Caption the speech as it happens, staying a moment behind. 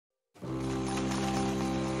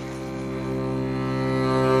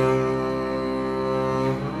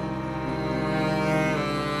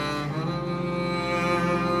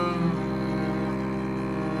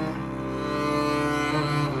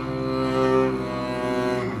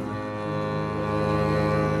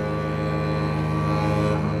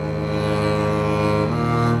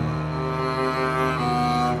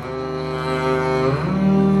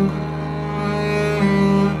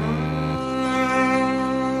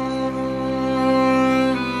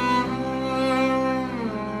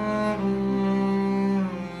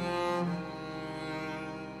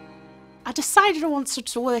decided I wanted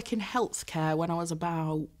to work in healthcare when I was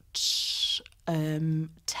about 10. And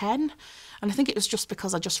I think it was just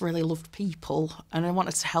because I just really loved people and I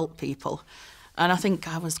wanted to help people. And I think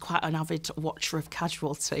I was quite an avid watcher of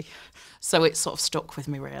Casualty. So it sort of stuck with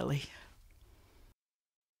me, really.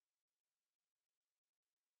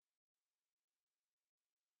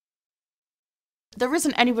 There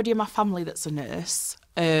isn't anybody in my family that's a nurse,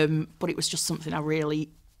 but it was just something I really,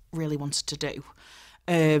 really wanted to do.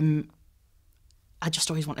 I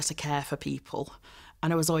just always wanted to care for people,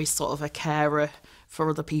 and I was always sort of a carer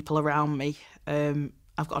for other people around me.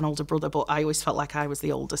 I've got an older brother, but I always felt like I was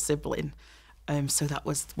the older sibling, so that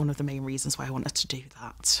was one of the main reasons why I wanted to do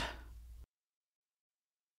that.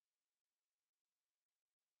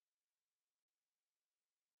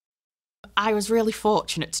 I was really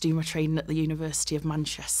fortunate to do my training at the University of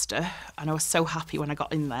Manchester, and I was so happy when I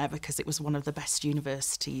got in there because it was one of the best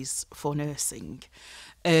universities for nursing.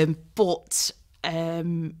 But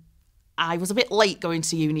I was a bit late going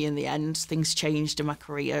to uni in the end. Things changed in my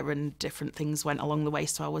career and different things went along the way,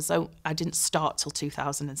 so I didn't start till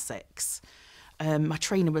 2006. My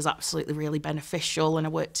training was absolutely really beneficial, and I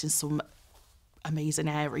worked in some amazing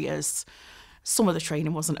areas. Some of the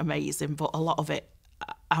training wasn't amazing, but a lot of it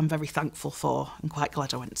I'm very thankful for and quite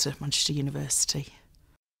glad I went to Manchester University.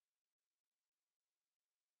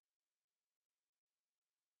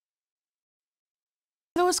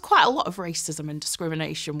 There was quite a lot of racism and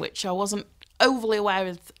discrimination, which I wasn't overly aware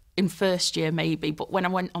of in first year maybe, but when I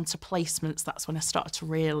went on to placements, that's when I started to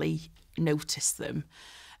really notice them.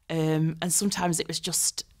 And sometimes it was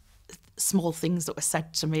just small things that were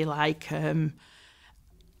said to me, like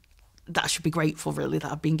that I should be grateful, really,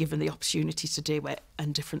 that I've been given the opportunity to do it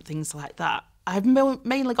and different things like that. I've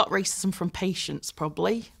mainly got racism from patients,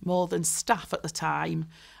 probably, more than staff at the time.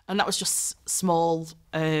 And that was just small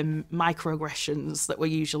microaggressions that were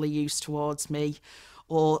usually used towards me,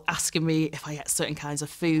 or asking me if I ate certain kinds of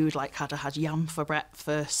food, like had I had yam for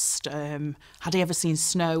breakfast, had I ever seen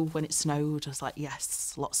snow when it snowed? I was like,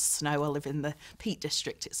 yes, lots of snow. I live in the Peak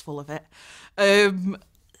District, it's full of it.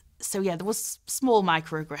 So yeah, there was small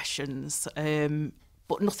microaggressions,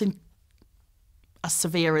 but nothing as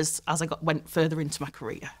severe as I went further into my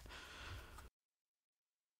career.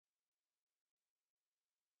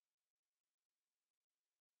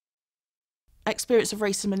 Experience of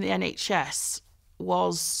racism in the NHS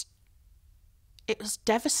was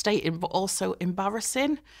devastating, but also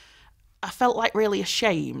embarrassing. I felt like really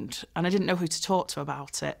ashamed, and I didn't know who to talk to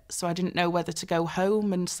about it. So I didn't know whether to go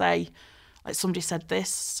home and say, like, somebody said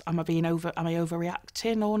this, am I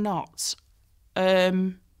overreacting or not?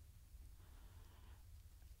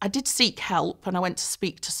 I did seek help, and I went to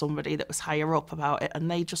speak to somebody that was higher up about it, and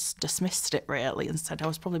they just dismissed it, really, and said I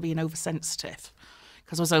was probably being oversensitive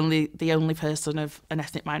because I was the only person of an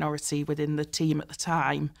ethnic minority within the team at the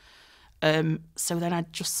time. So then I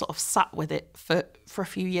just sort of sat with it for a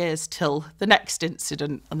few years till the next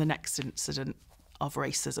incident and the next incident of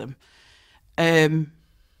racism. I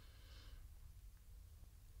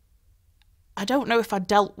don't know if I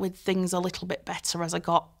dealt with things a little bit better as it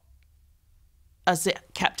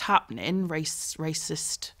kept happening,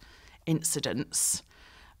 racist incidents.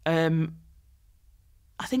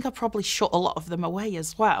 I think I probably shut a lot of them away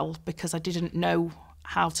as well because I didn't know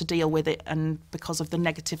how to deal with it, and because of the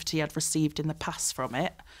negativity I'd received in the past from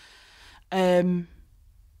it.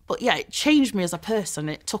 But yeah, it changed me as a person.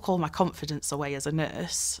 It took all my confidence away as a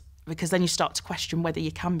nurse, because then you start to question whether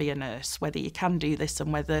you can be a nurse, whether you can do this,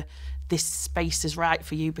 and whether this space is right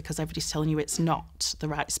for you because everybody's telling you it's not the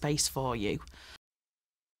right space for you.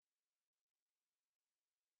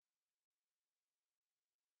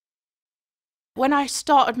 When I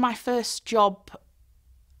started my first job,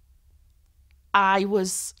 I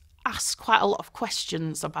was asked quite a lot of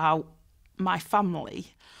questions about my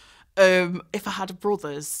family. If I had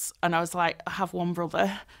brothers, and I was like, I have one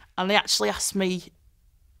brother, and they actually asked me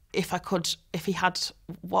if he had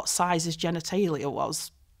what size his genitalia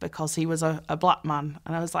was, because he was a black man,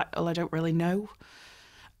 and I was like, well, I don't really know.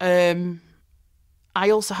 I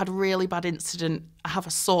also had a really bad incident. I have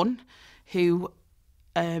a son who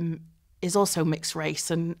is also mixed race,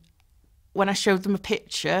 and when I showed them a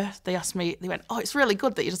picture, they went, oh, it's really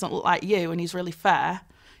good that he doesn't look like you and he's really fair.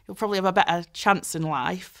 He'll probably have a better chance in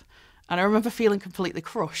life. And I remember feeling completely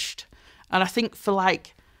crushed. And I think for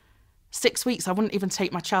like 6 weeks, I wouldn't even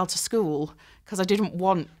take my child to school because I didn't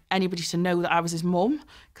want anybody to know that I was his mum,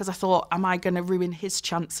 because I thought, am I going to ruin his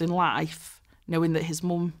chance in life knowing that his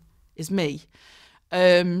mum is me?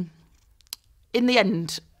 In the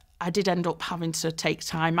end, I did end up having to take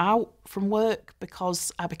time out from work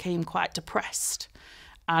because I became quite depressed.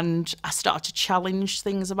 and I started to challenge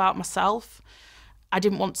things about myself. I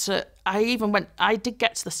didn't want to, I did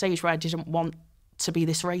get to the stage where I didn't want to be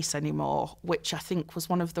this race anymore, which I think was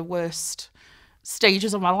one of the worst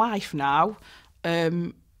stages of my life now,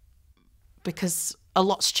 because a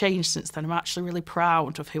lot's changed since then. I'm actually really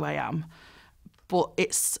proud of who I am, but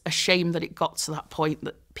it's a shame that it got to that point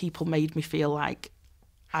that people made me feel like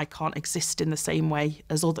I can't exist in the same way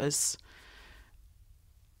as others.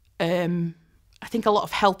 I think a lot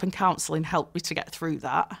of help and counselling helped me to get through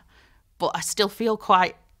that, but I still feel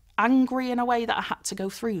quite angry in a way that I had to go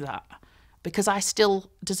through that, because I still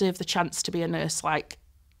deserve the chance to be a nurse like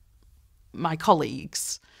my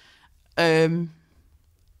colleagues. But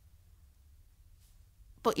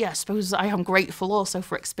yeah, I suppose I am grateful also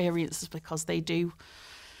for experiences, because they do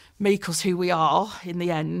make us who we are in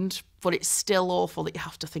the end, but it's still awful that you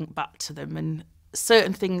have to think back to them. And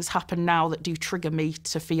certain things happen now that do trigger me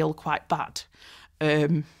to feel quite bad.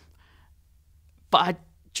 But I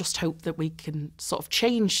just hope that we can sort of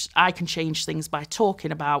I can change things by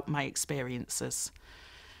talking about my experiences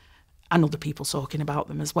and other people talking about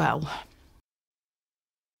them as well.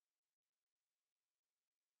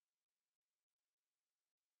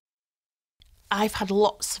 I've had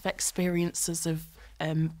lots of experiences of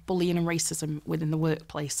bullying and racism within the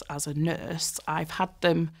workplace as a nurse. I've had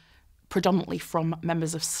them predominantly from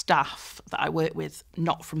members of staff that I work with,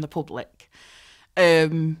 not from the public.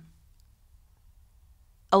 A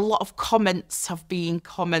lot of comments have been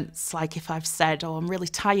comments like, if I've said, oh, I'm really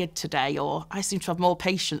tired today, or I seem to have more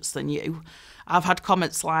patience than you. I've had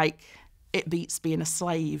comments like, it beats being a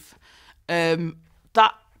slave.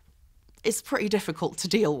 That is pretty difficult to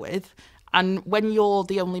deal with. And when you're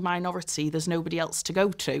the only minority, there's nobody else to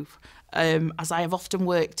go to. As I have often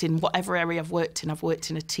worked in whatever area I've worked in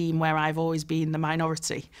a team where I've always been the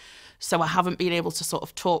minority. So I haven't been able to sort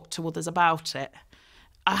of talk to others about it.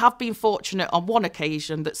 I have been fortunate on one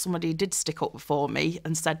occasion that somebody did stick up for me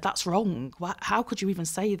and said, that's wrong. How could you even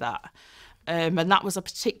say that? And that was a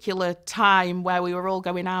particular time where we were all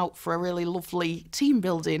going out for a really lovely team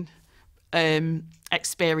building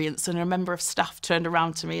experience. And a member of staff turned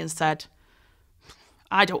around to me and said,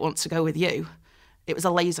 I don't want to go with you. It was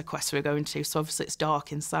a laser quest we were going to, so obviously it's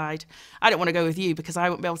dark inside. I don't want to go with you because I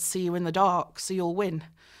won't be able to see you in the dark, so you'll win.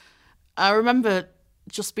 I remember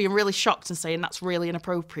just being really shocked and saying, that's really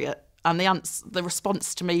inappropriate. And the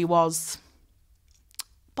response to me was,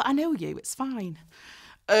 but I know you, it's fine.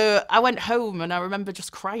 I went home and I remember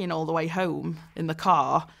just crying all the way home in the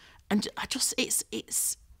car. And I just,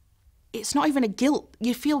 it's not even a guilt.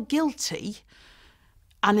 You feel guilty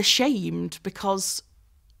and ashamed because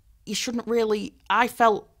you shouldn't really, I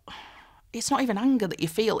felt, it's not even anger that you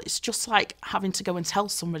feel. It's just like having to go and tell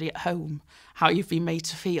somebody at home how you've been made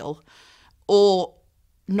to feel, or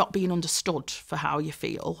not being understood for how you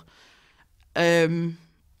feel. And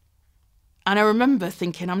I remember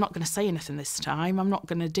thinking, I'm not going to say anything this time. I'm not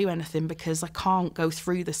going to do anything because I can't go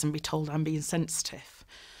through this and be told I'm being sensitive.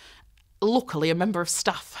 Luckily, a member of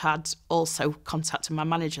staff had also contacted my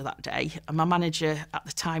manager that day, and my manager at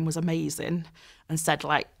the time was amazing and said,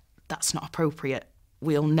 like, that's not appropriate.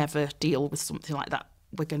 We'll never deal with something like that.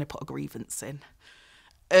 We're going to put a grievance in.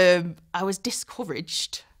 I was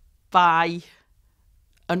discouraged by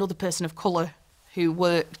another person of colour who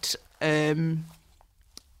worked in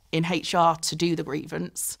HR to do the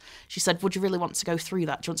grievance. She said, would you really want to go through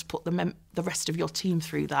that? Do you want to put the rest of your team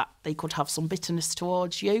through that? They could have some bitterness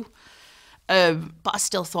towards you. But I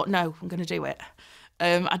still thought, no, I'm going to do it.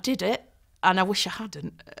 I did it, and I wish I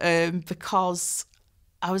hadn't, because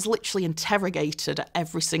I was literally interrogated at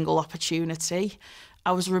every single opportunity.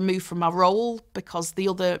 I was removed from my role because the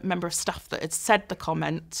other member of staff that had said the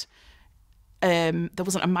comment, there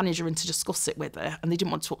wasn't a manager in to discuss it with her, and they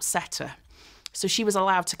didn't want to upset her. So she was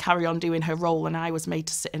allowed to carry on doing her role, and I was made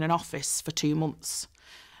to sit in an office for 2 months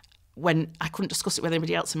when I couldn't discuss it with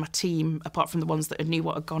anybody else in my team, apart from the ones that knew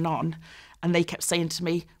what had gone on. And they kept saying to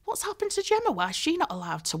me, what's happened to Gemma? Why is she not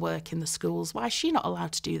allowed to work in the schools? Why is she not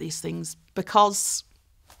allowed to do these things? Because,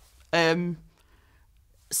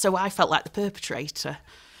 so I felt like the perpetrator.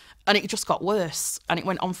 And it just got worse. And it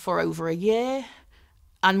went on for over a year.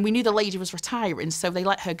 And we knew the lady was retiring, so they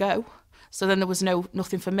let her go. So then there was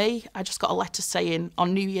nothing for me. I just got a letter saying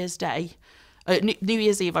on New Year's Day, New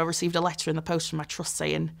Year's Eve, I received a letter in the post from my trust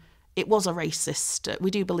saying it was a racist. We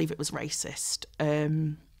do believe it was racist.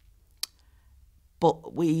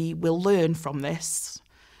 But we will learn from this.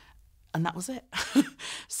 And that was it.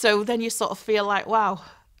 So then you sort of feel like, wow,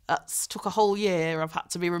 that's took a whole year. I've had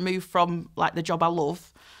to be removed from like the job I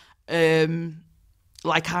love.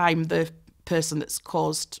 Like I'm the person that's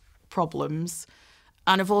caused problems.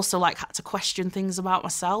 And I've also like had to question things about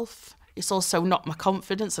myself. It's also not my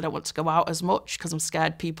confidence. I don't want to go out as much because I'm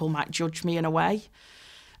scared people might judge me in a way.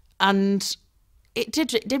 And it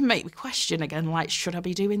did make me question again, like, should I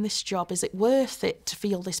be doing this job? Is it worth it to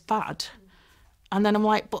feel this bad? And then I'm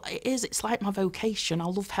like, but it is. It's like my vocation. I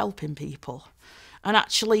love helping people. And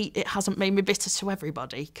actually, it hasn't made me bitter to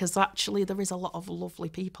everybody, because actually there is a lot of lovely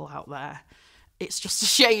people out there. It's just a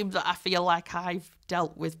shame that I feel like I've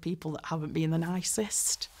dealt with people that haven't been the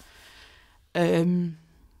nicest. I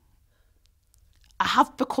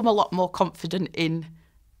have become a lot more confident in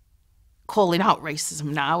calling out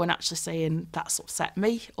racism now and actually saying that's upset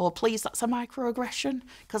me, or please, that's a microaggression,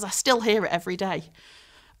 because I still hear it every day.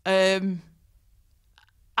 I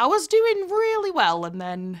was doing really well, and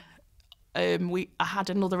then I had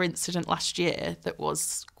another incident last year that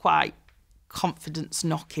was quite confidence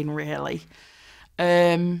knocking, really.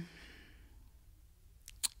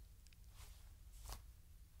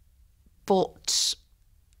 But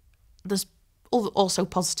there's also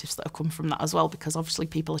positives that have come from that as well, because obviously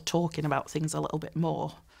people are talking about things a little bit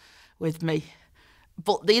more with me.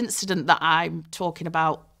 But the incident that I'm talking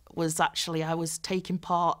about was actually, I was taking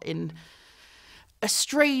part in a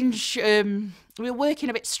strange, we were working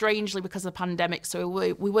a bit strangely because of the pandemic, so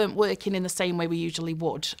we weren't working in the same way we usually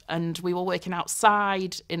would, and we were working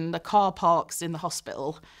outside in the car parks in the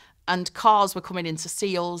hospital, and cars were coming in to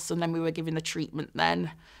see us, and then we were giving the treatment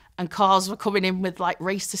then, and cars were coming in with like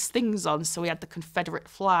racist things on, so we had the Confederate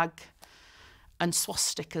flag and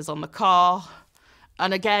swastikas on the car,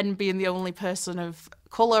 and again, being the only person of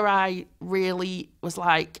colour, I really was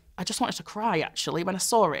like, I just wanted to cry, actually. When I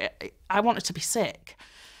saw it, I wanted to be sick.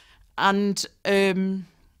 And I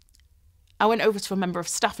went over to a member of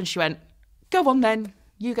staff and she went, go on then,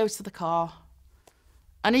 you go to the car.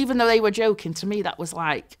 And even though they were joking, to me that was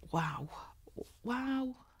like, wow.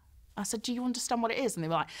 I said, do you understand what it is? And they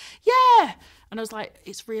were like, yeah. And I was like,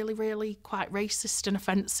 it's really, really quite racist and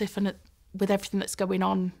offensive, and with everything that's going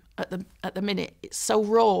on at the minute, it's so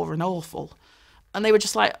raw and awful. And they were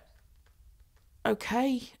just like,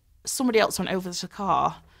 okay. Somebody else went over to the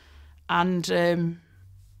car, and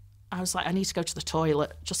I was like, I need to go to the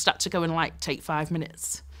toilet. Just had to go and like take 5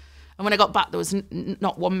 minutes. And when I got back, there was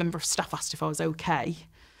not one member of staff asked if I was okay.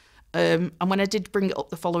 And when I did bring it up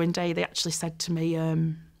the following day, they actually said to me,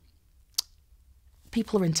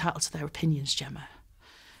 people are entitled to their opinions, Gemma.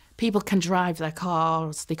 People can drive their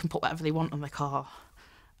cars, they can put whatever they want on their car.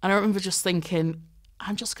 And I remember just thinking,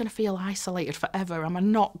 I'm just going to feel isolated forever. Am I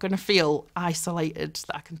not going to feel isolated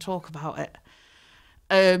that I can talk about it?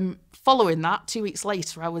 Following that, 2 weeks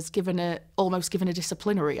later, I was almost given a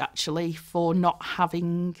disciplinary, actually, for not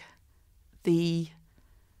being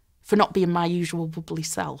my usual bubbly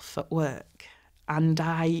self at work. And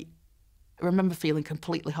I remember feeling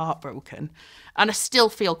completely heartbroken. And I still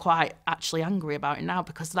feel quite actually angry about it now,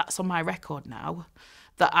 because that's on my record now,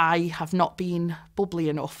 that I have not been bubbly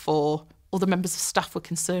enough, for other members of staff were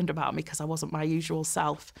concerned about me because I wasn't my usual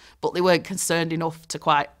self, but they weren't concerned enough to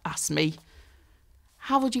quite ask me,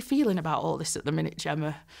 how are you feeling about all this at the minute,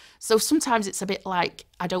 Gemma? So sometimes it's a bit like,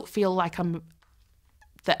 I don't feel like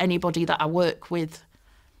that anybody that I work with,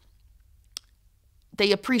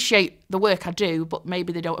 they appreciate the work I do, but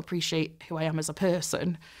maybe they don't appreciate who I am as a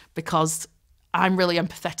person, because I'm really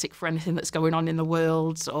empathetic for anything that's going on in the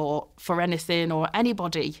world, or for anything or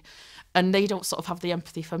anybody. And they don't sort of have the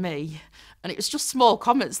empathy for me. And it was just small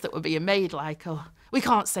comments that were being made, like, oh, we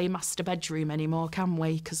can't say master bedroom anymore, can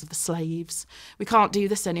we, because of the slaves? We can't do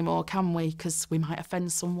this anymore, can we, because we might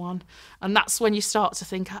offend someone? And that's when you start to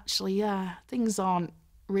think, actually, yeah, things aren't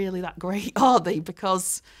really that great, are they?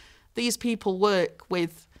 Because these people work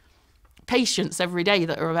with patients every day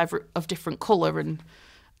that are of different colour,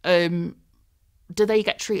 and do they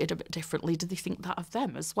get treated a bit differently? Do they think that of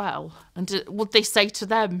them as well? And would they say to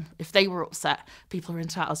them, if they were upset, people are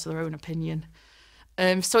entitled to their own opinion?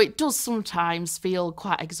 So it does sometimes feel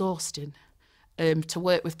quite exhausting to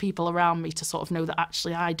work with people around me, to sort of know that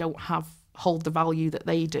actually I don't hold the value that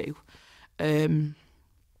they do,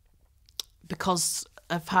 because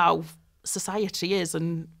of how society is,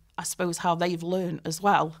 and I suppose how they've learned as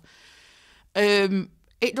well.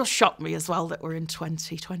 It does shock me as well that we're in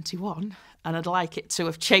 2021, and I'd like it to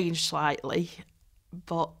have changed slightly,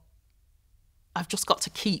 but I've just got to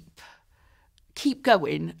keep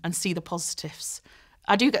going and see the positives.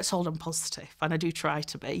 I do get told I'm positive, and I do try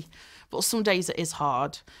to be, but some days it is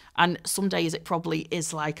hard, and some days it probably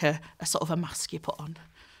is like a sort of a mask you put on,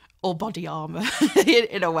 or body armour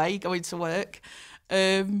in a way, going to work.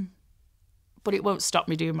 But it won't stop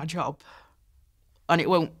me doing my job, and it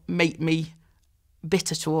won't make me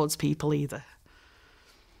bitter towards people either.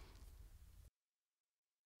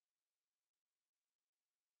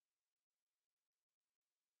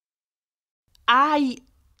 I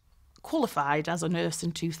qualified as a nurse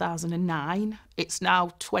in 2009. It's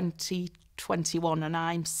now 2021 and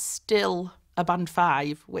I'm still a band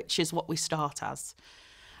 5, which is what we start as.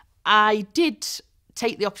 I did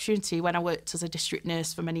take the opportunity when I worked as a district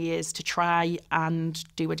nurse for many years to try and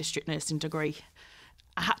do a district nursing degree.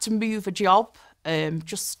 I had to move a job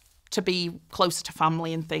just to be closer to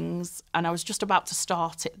family and things, and I was just about to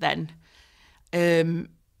start it then.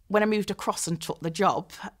 When I moved across and took the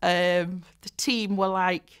job, the team were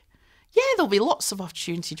like, yeah, there'll be lots of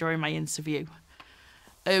opportunity during my interview.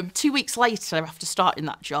 2 weeks later, after starting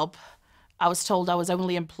that job, I was told I was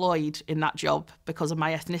only employed in that job because of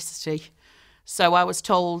my ethnicity. So I was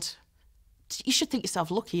told, you should think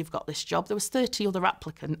yourself lucky you've got this job. There was 30 other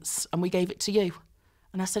applicants and we gave it to you.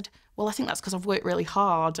 And I said, well, I think that's because I've worked really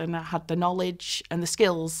hard and I had the knowledge and the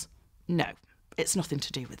skills. No, it's nothing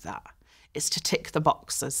to do with that. It's to tick the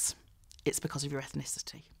boxes. It's because of your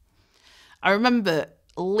ethnicity. I remember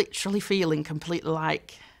literally feeling completely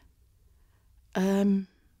like, I'm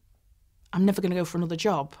never going to go for another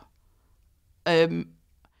job.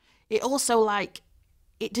 It also, like,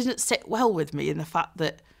 it didn't sit well with me in the fact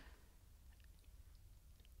that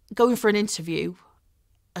going for an interview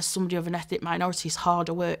as somebody of an ethnic minority is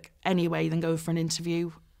harder work anyway than going for an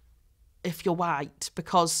interview if you're white,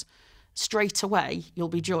 because straight away you'll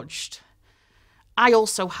be judged. I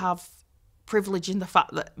also have privilege in the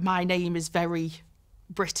fact that my name is very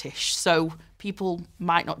British, so people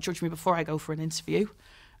might not judge me before I go for an interview.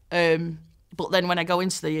 But then when I go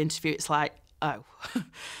into the interview, it's like, oh.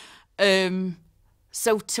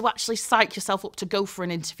 So to actually psych yourself up to go for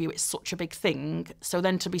an interview, it's such a big thing. So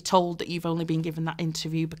then to be told that you've only been given that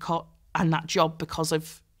interview and that job because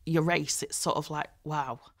of your race, it's sort of like,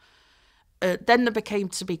 wow. Then there became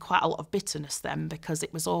to be quite a lot of bitterness then, because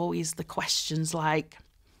it was always the questions like,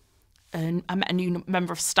 and I met a new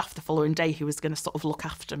member of staff the following day who was going to sort of look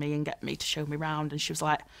after me and get me to show me around. And she was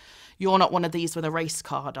like, you're not one of these with a race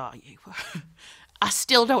card, are you? I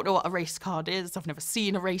still don't know what a race card is. I've never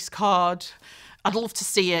seen a race card. I'd love to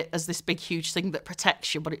see it as this big, huge thing that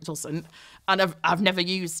protects you, but it doesn't. And I've never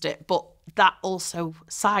used it. But that also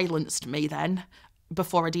silenced me then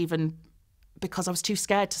because I was too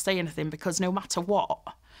scared to say anything, because no matter what,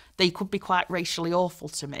 they could be quite racially awful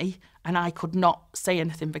to me and I could not say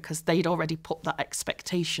anything because they'd already put that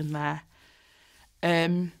expectation there.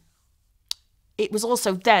 It was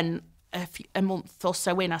also then, a month or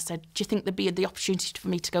so in, I said, do you think there'd be the opportunity for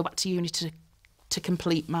me to go back to uni to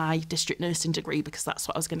complete my district nursing degree, because that's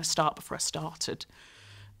what I was going to start before I started.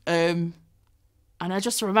 And I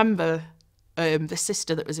just remember the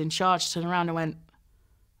sister that was in charge turned around and went,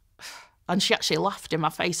 and she actually laughed in my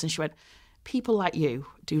face and she went, people like you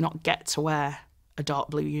do not get to wear a dark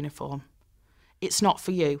blue uniform. It's not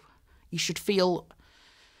for you. You should feel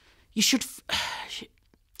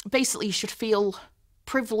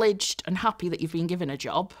privileged and happy that you've been given a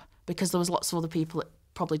job, because there was lots of other people that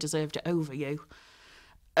probably deserved it over you.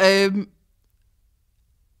 And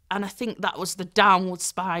I think that was the downward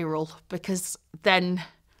spiral, because then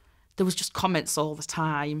there was just comments all the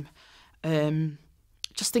time.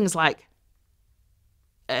 Just things like,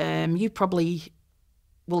 you probably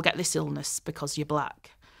will get this illness because you're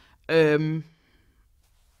black. It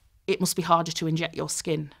must be harder to inject your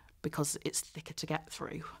skin because it's thicker to get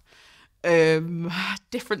through.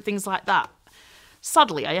 Different things like that.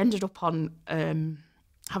 Sadly, I ended up on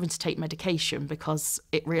having to take medication because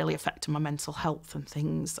it really affected my mental health and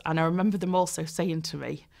things. And I remember them also saying to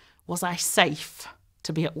me, was I safe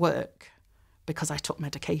to be at work because I took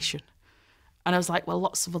medication? And I was like, well,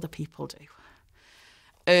 lots of other people do.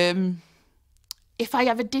 If I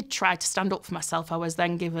ever did try to stand up for myself, I was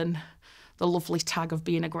then given the lovely tag of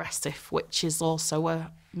being aggressive, which is also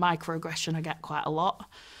a microaggression I get quite a lot.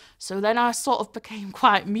 So then I sort of became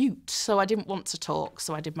quite mute, so I didn't want to talk,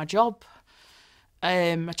 so I did my job.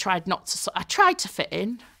 I tried to fit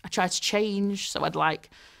in. I tried to change, so I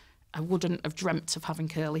wouldn't have dreamt of having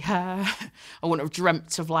curly hair. I wouldn't have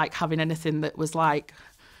dreamt of having anything that was might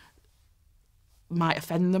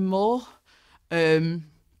offend them more. And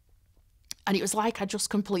it was I just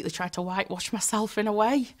completely tried to whitewash myself in a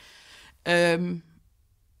way. And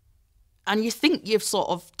you think you're sort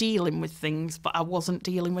of dealing with things, but I wasn't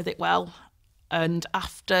dealing with it well. And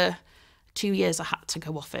after 2 years, I had to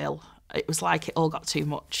go off ill. It was like it all got too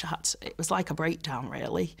much. It was like a breakdown,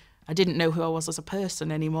 really. I didn't know who I was as a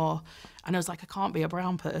person anymore. And I was like, I can't be a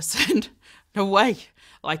brown person. No way.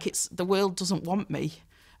 The world doesn't want me.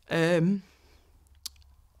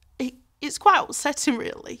 It's quite upsetting,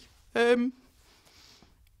 really.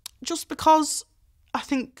 Just because I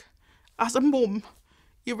think as a mum,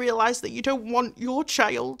 you realise that you don't want your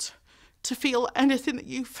child to feel anything that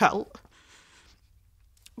you felt,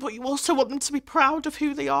 but you also want them to be proud of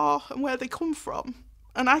who they are and where they come from.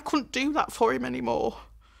 And I couldn't do that for him anymore.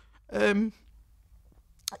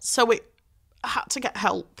 So I had to get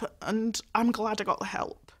help, and I'm glad I got the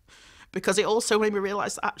help, because it also made me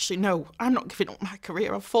realise that actually, no, I'm not giving up my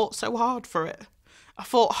career. I've fought so hard for it. I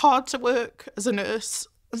fought hard to work as a nurse,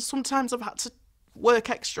 and sometimes I've had to work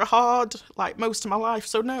extra hard, like most of my life,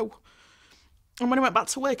 so no. And when I went back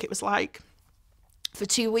to work, it was like, for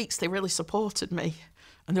 2 weeks, they really supported me.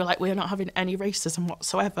 And they're like, we're not having any racism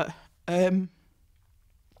whatsoever.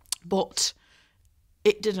 But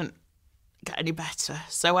it didn't get any better.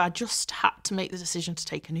 So I just had to make the decision to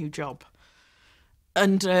take a new job.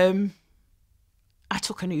 And I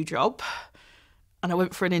took a new job, and I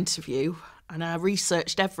went for an interview, and I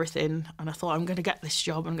researched everything, and I thought, I'm going to get this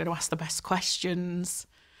job, I'm going to ask the best questions.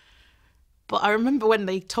 But I remember when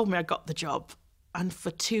they told me I got the job, and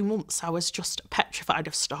for 2 months I was just petrified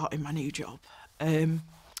of starting my new job,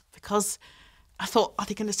 because I thought, are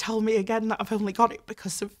they going to tell me again that I've only got it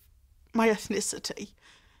because of my ethnicity?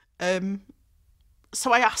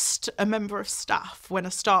 So I asked a member of staff when I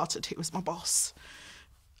started, who was my boss,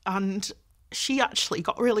 and she actually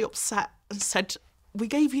got really upset and said, we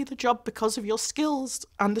gave you the job because of your skills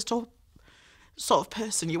and the sort of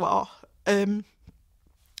person you are. And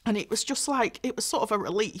it was just like, it was sort of a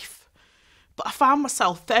relief. But I found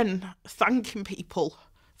myself then thanking people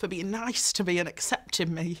for being nice to me and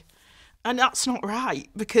accepting me. And that's not right,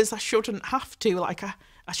 because I shouldn't have to. Like,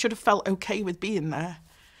 I should have felt okay with being there.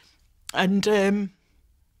 And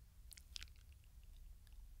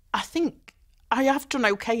I think I have done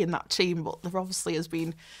okay in that team, but there obviously has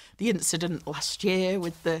been the incident last year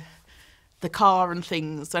with the car and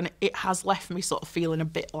things, and it has left me sort of feeling a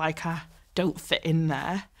bit like I don't fit in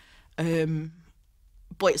there.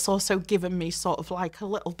 But it's also given me sort of like a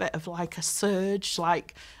little bit of like a surge,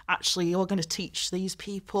 like, actually, you're going to teach these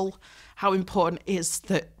people how important it is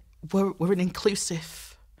that we're an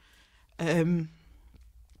inclusive. So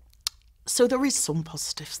there is some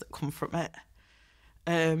positives that come from it.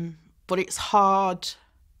 But it's hard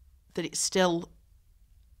that it still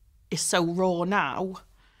is so raw now.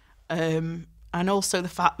 And also the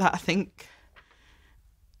fact that I think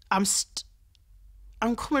I'm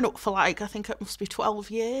coming up for, like, I think it must be 12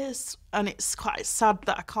 years, and it's quite sad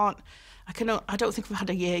that I don't think I've had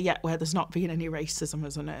a year yet where there's not been any racism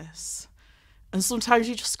as a nurse. And sometimes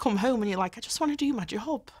you just come home and you're like, I just want to do my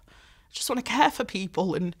job. I just want to care for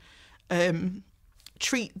people and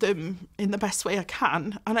treat them in the best way I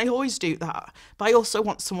can. And I always do that. But I also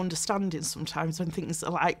want some understanding sometimes when things are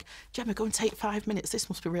like, Gemma, go and take 5 minutes. This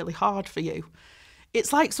must be really hard for you.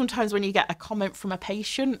 It's like sometimes when you get a comment from a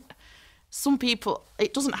patient, some people,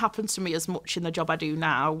 it doesn't happen to me as much in the job I do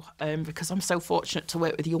now, because I'm so fortunate to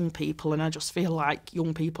work with young people, and I just feel like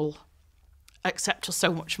young people accept us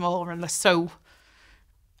so much more, and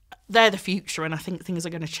they're the future, and I think things are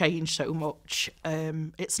going to change so much.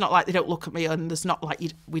 It's not like they don't look at me, and there's not like,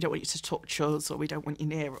 we don't want you to touch us, or we don't want you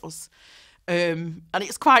near us. And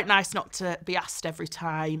it's quite nice not to be asked every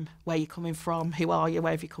time where you're coming from, who are you,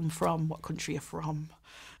 where have you come from, what country you're from,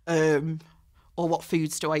 or what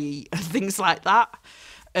foods do I eat, and things like that.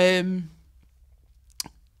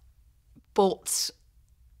 But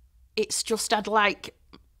it's just, I'd like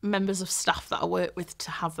members of staff that I work with to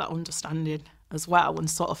have that understanding as well, and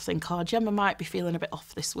sort of think, oh, Gemma might be feeling a bit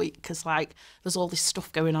off this week because, like, there's all this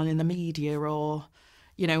stuff going on in the media, or,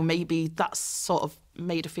 you know, maybe that's sort of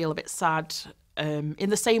made her feel a bit sad. In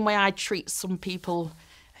the same way I treat some people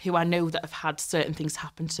who I know that have had certain things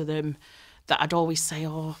happen to them, that I'd always say,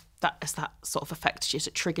 oh, has that sort of affected you? Has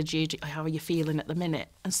it triggered you? How are you feeling at the minute?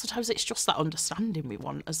 And sometimes it's just that understanding we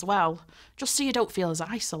want as well, just so you don't feel as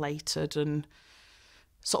isolated and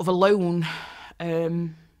sort of alone.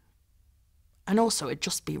 And also, it'd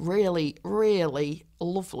just be really, really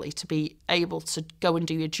lovely to be able to go and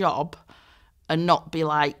do your job and not be,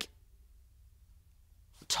 like,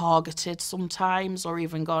 targeted sometimes, or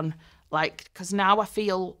even gone, like, because now I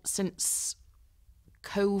feel since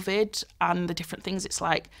COVID and the different things, it's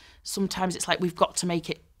like, sometimes it's like we've got to make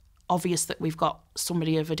it obvious that we've got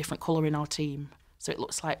somebody of a different colour in our team, so it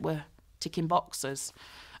looks like we're ticking boxes.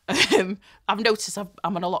 I've noticed I'm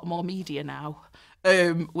on a lot more media now,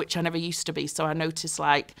 which I never used to be. So I notice,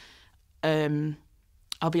 like,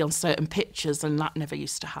 I'll be on certain pictures, and that never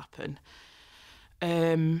used to happen.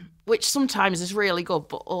 Which sometimes is really good,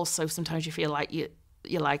 but also sometimes you feel like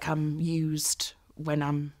you're like, I'm used when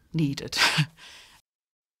I'm needed.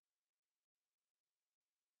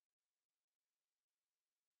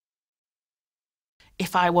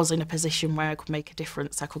 If I was in a position where I could make a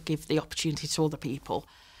difference, I could give the opportunity to other people.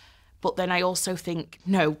 But then I also think,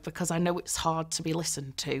 no, because I know it's hard to be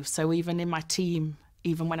listened to. So even in my team,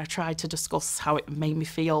 even when I tried to discuss how it made me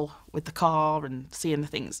feel with the car and seeing the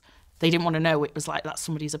things, they didn't want to know. It was like, that's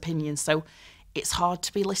somebody's opinion. So it's hard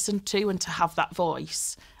to be listened to and to have that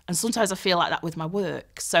voice. And sometimes I feel like that with my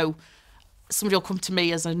work. So somebody will come to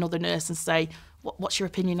me as another nurse and say, what's your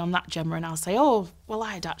opinion on that, Gemma? And I'll say, oh, well,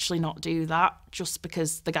 I'd actually not do that just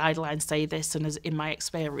because the guidelines say this and as in my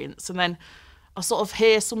experience. And then I'll sort of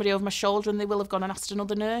hear somebody over my shoulder and they will have gone and asked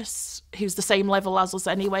another nurse who's the same level as us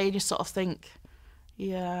anyway. And you sort of think,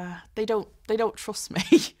 yeah, they don't trust me.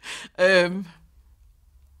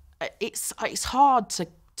 It's hard to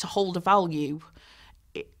hold a value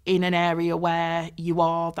in an area where you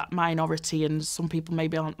are that minority and some people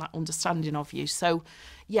maybe aren't that understanding of you. So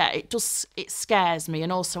yeah, it scares me.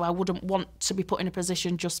 And also I wouldn't want to be put in a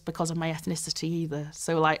position just because of my ethnicity either.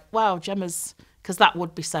 So like, wow, Gemma's, because that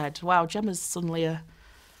would be said, wow, Gemma's suddenly a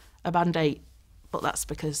band 8, but that's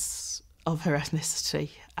because of her ethnicity.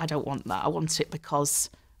 I don't want that. I want it because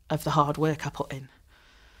of the hard work I put in.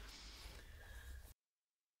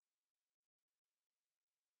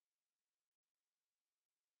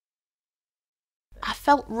 I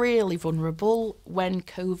felt really vulnerable when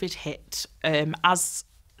COVID hit. As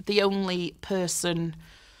the only person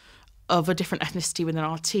of a different ethnicity within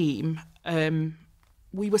our team,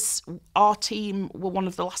 our team were one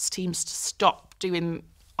of the last teams to stop doing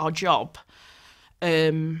our job.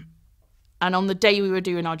 And on the day we were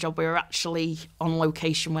doing our job, we were actually on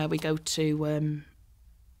location where we go to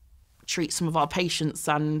treat some of our patients,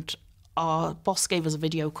 and our boss gave us a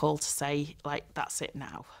video call to say, like, that's it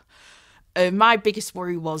now. My biggest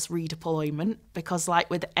worry was redeployment, because like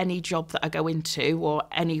with any job that I go into or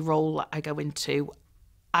any role that I go into,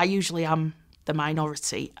 I usually am the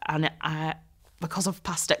minority, and because of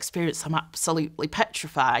past experience, I'm absolutely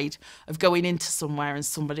petrified of going into somewhere and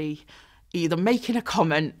somebody either making a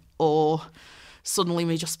comment or suddenly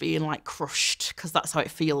me just being like crushed, because that's how it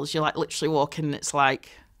feels. You're like literally walking and it's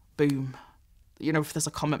like, boom, you know, if there's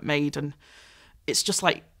a comment made, and it's just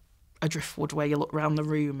like a driftwood where you look around the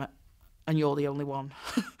room and you're the only one.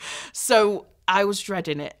 So I was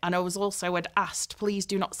dreading it. And I was also had asked, please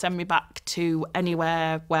do not send me back to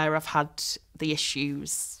anywhere where I've had the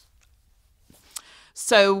issues.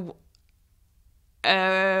 So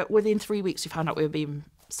within 3 weeks, we found out we were being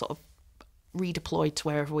sort of redeployed to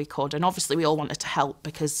wherever we could. And obviously we all wanted to help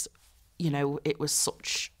because, you know, it was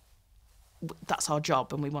such, that's our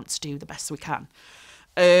job and we want to do the best we can.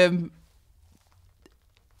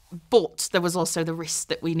 But there was also the risk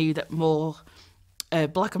that we knew that more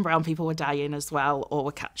black and brown people were dying as well or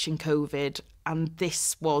were catching COVID. And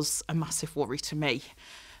this was a massive worry to me.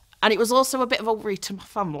 And it was also a bit of a worry to my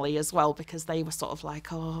family as well, because they were sort of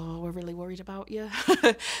like, oh, we're really worried about you.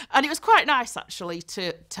 And it was quite nice, actually,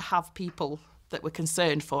 to have people that were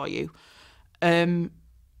concerned for you. And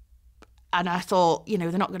I thought, you know,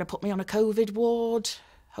 they're not going to put me on a COVID ward.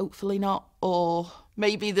 Hopefully not. Or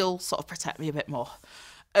maybe they'll sort of protect me a bit more.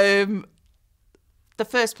 The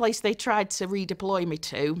first place they tried to redeploy me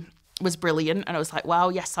to was brilliant, and I was like, wow,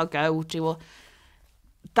 yes, I'll go do.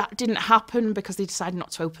 That didn't happen because they decided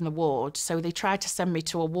not to open the ward. So they tried to send me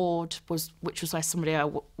to a ward, which was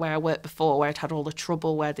where I worked before, where I'd had all the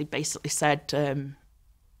trouble, where they basically said that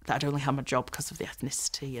I'd only had my job because of the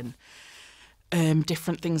ethnicity and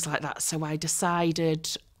different things like that. So I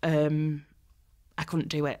decided I couldn't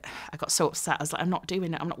do it. I got so upset. I was like, I'm not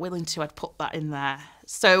doing it. I'm not willing to. I'd put that in there.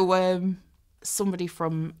 So somebody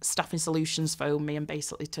from Staffing Solutions phoned me and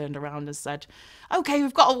basically turned around and said, okay,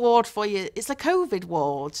 we've got a ward for you. It's a COVID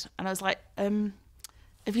ward. And I was like,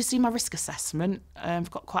 have you seen my risk assessment?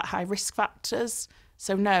 I've got quite high risk factors.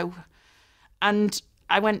 So no. And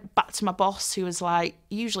I went back to my boss, who was like,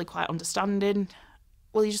 usually quite understanding.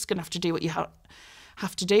 Well, you're just going to have to do what you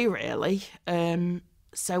have to do, really.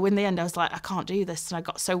 So in the end, I was like, I can't do this. And I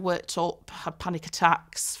got so worked up, had panic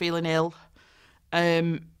attacks, feeling ill.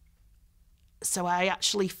 So I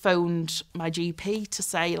actually phoned my GP to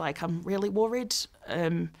say, like, I'm really worried.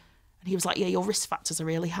 And he was like, yeah, your risk factors are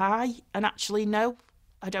really high. And actually, no,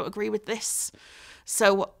 I don't agree with this.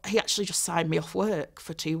 So he actually just signed me off work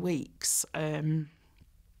for 2 weeks. And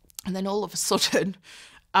then all of a sudden,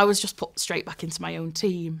 I was just put straight back into my own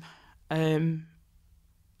team. I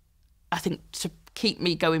think to keep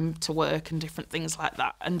me going to work and different things like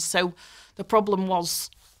that. And so the problem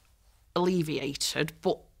was alleviated,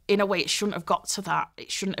 but in a way it shouldn't have got to that.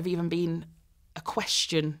 It shouldn't have even been a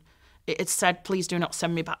question. It had said, please do not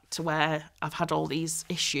send me back to where I've had all these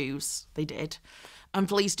issues. They did. And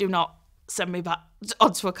please do not send me back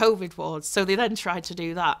onto a COVID ward. So they then tried to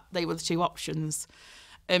do that. They were the two options.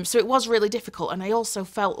 So it was really difficult. And I also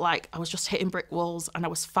felt like I was just hitting brick walls, and I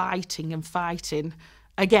was fighting and fighting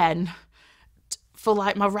again for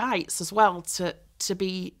like my rights as well, to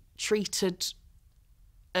be treated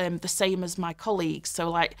the same as my colleagues. So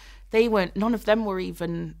like none of them were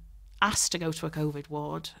even asked to go to a COVID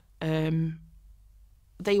ward.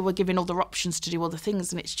 They were given other options to do other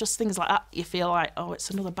things, and it's just things like that you feel like, oh,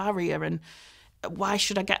 it's another barrier, and why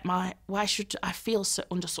should I feel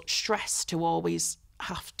under such stress to always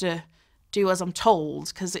have to do as I'm told?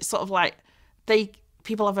 Because it's sort of like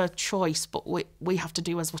people have a choice, but we have to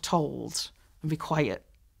do as we're told and be quiet.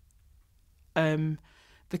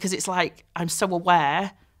 Because it's like I'm so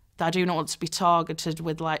aware that I do not want to be targeted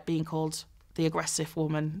with like being called the aggressive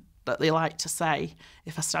woman that they like to say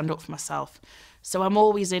if I stand up for myself. So I'm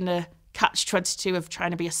always in a catch-22 of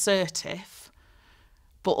trying to be assertive,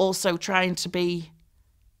 but also trying to be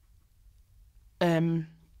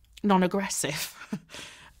non-aggressive.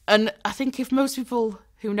 And I think if most people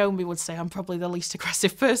who know me would say I'm probably the least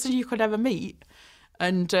aggressive person you could ever meet.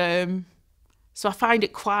 And so I find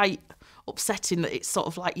it quite upsetting that it's sort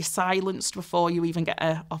of like you're silenced before you even get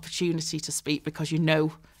an opportunity to speak, because you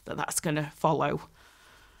know that that's going to follow.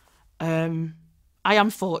 I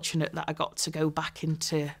am fortunate that I got to go back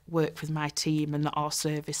into work with my team, and that our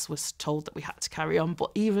service was told that we had to carry on.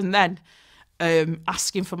 But even then,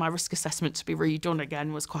 asking for my risk assessment to be redone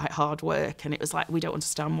again was quite hard work. And it was like, we don't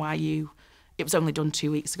understand why it was only done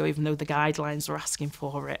 2 weeks ago, even though the guidelines were asking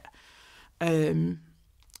for it.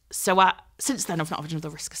 So since then, I've not had another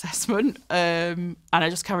risk assessment, and I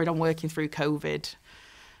just carried on working through COVID,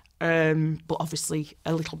 but obviously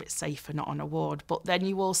a little bit safer, not on a ward. But then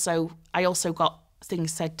I also got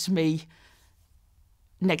things said to me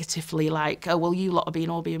negatively, like, oh, well, you lot are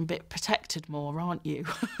all being a bit protected more, aren't you?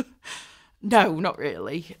 No, not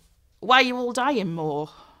really. Why are you all dying more?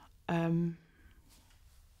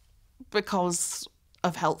 Because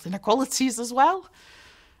of health inequalities as well.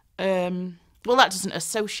 Well, that doesn't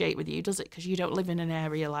associate with you, does it? Because you don't live in an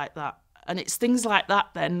area like that. And it's things like that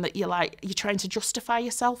then that you're trying to justify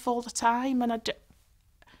yourself all the time. And I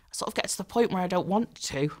sort of get to the point where I don't want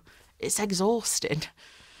to. It's exhausting.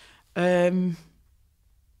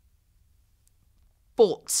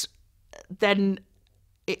 But then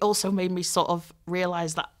it also made me sort of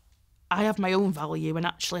realise that I have my own value, and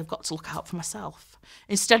actually I've got to look out for myself.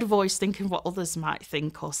 Instead of always thinking what others might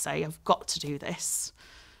think or say, I've got to do this.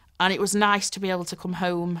 And it was nice to be able to come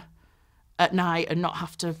home at night and not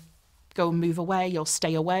have to go and move away or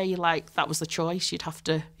stay away. Like, that was the choice. You'd have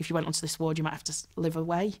to, if you went onto this ward, you might have to live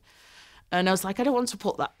away. And I was like, I don't want to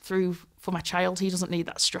put that through for my child. He doesn't need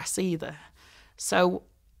that stress either. So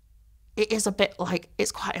it is a bit like,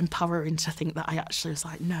 it's quite empowering to think that I actually was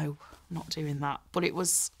like, no, I'm not doing that. But it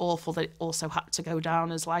was awful that it also had to go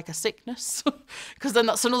down as like a sickness, because then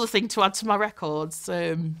that's another thing to add to my records.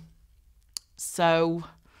 So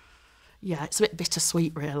yeah, it's a bit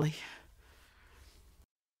bittersweet, really.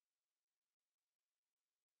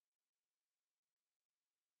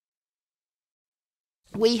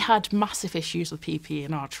 We had massive issues with PPE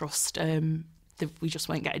in our trust. We just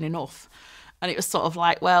weren't getting enough. And it was sort of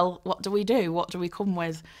like, well, what do we do? What do we come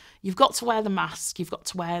with? You've got to wear the mask. You've got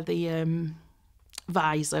to wear the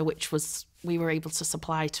visor, which we were able to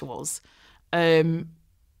supply to us. But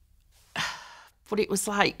it was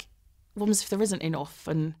like, what if there isn't enough?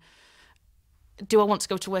 And do I want to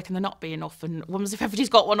go to work and there not be enough? And what if everybody's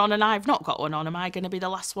got one on and I've not got one on? Am I going to be the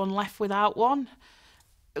last one left without one?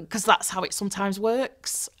 Because that's how it sometimes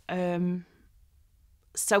works.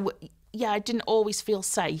 So, yeah, I didn't always feel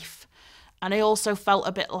safe. And I also felt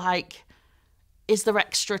a bit like, is there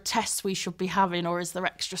extra tests we should be having, or is there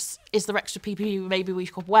extra PPE maybe we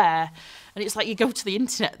could wear? And it's like, you go to the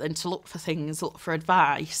internet then to look for things, look for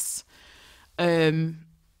advice. It's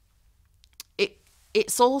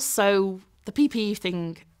also, the PPE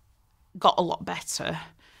thing got a lot better.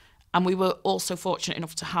 And we were also fortunate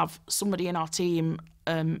enough to have somebody in our team,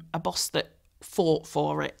 a boss that fought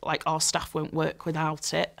for it. Like, our staff won't work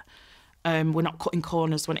without it. We're not cutting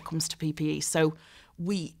corners when it comes to PPE. So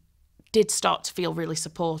we did start to feel really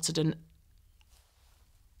supported. And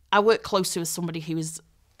I worked closely with somebody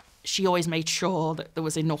she always made sure that there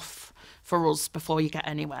was enough for us before you get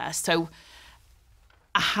anywhere. So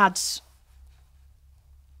I had,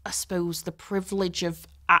 I suppose, the privilege of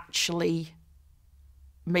actually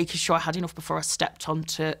making sure I had enough before I stepped on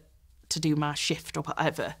to do my shift or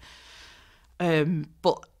whatever.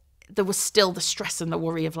 But there was still the stress and the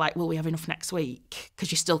worry of like, will we have enough next week?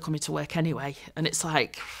 Because you're still coming to work anyway. And it's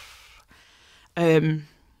like,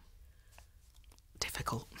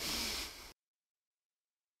 difficult.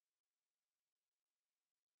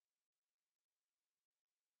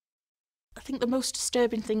 think the most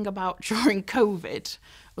disturbing thing about during COVID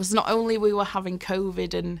was not only we were having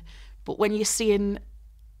COVID, but when you're seeing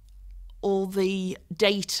all the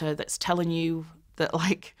data that's telling you that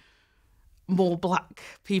like more black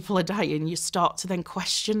people are dying, you start to then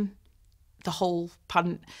question the whole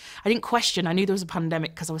I didn't question, I knew there was a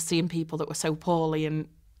pandemic because I was seeing people that were so poorly and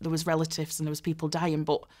there was relatives and there was people dying,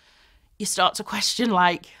 but you start to question,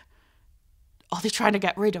 like, are they trying to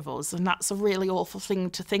get rid of us? And that's a really awful thing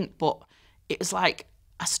to think, but it was like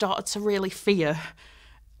I started to really fear,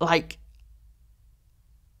 like,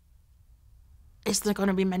 is there going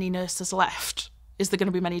to be many nurses left? Is there going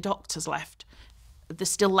to be many doctors left? They're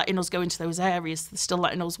still letting us go into those areas, they're still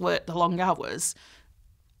letting us work the long hours,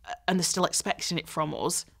 and they're still expecting it from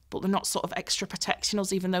us, but they're not sort of extra protecting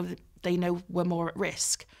us, even though they know we're more at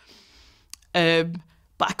risk.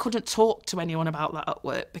 But I couldn't talk to anyone about that at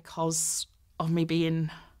work because of me being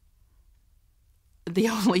the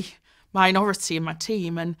only minority in my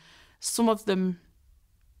team. And some of them,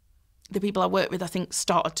 the people I work with, I think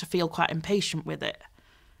started to feel quite impatient with it.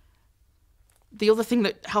 The other thing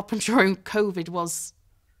that happened during COVID was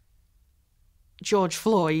George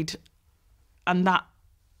Floyd, and that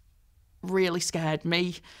really scared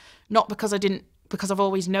me. Not because because I've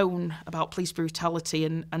always known about police brutality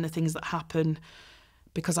and the things that happen,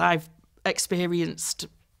 because I've experienced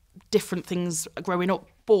different things growing up,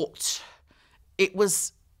 but it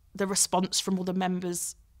was the response from other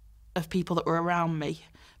members of people that were around me,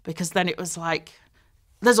 because then it was like,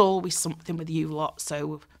 there's always something with you lot.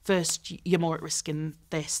 So first you're more at risk in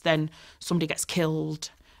this, then somebody gets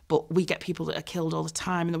killed, but we get people that are killed all the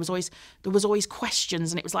time. And there was always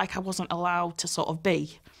questions, and it was like I wasn't allowed to sort of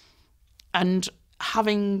be. And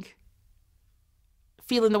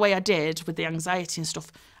feeling the way I did with the anxiety and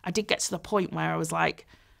stuff, I did get to the point where I was like,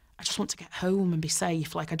 I just want to get home and be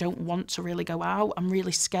safe. Like, I don't want to really go out. I'm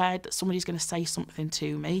really scared that somebody's going to say something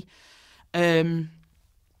to me. And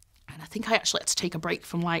I think I actually had to take a break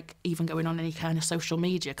from like even going on any kind of social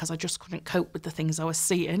media because I just couldn't cope with the things I was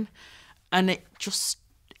seeing. And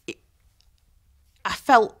I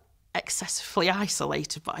felt excessively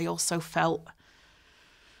isolated, but I also felt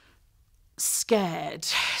scared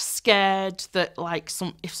that like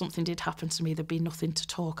if something did happen to me, there'd be nothing to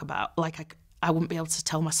talk about. Like I wouldn't be able to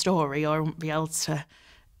tell my story, or I wouldn't be able to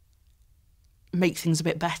make things a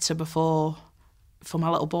bit better for my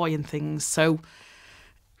little boy and things. So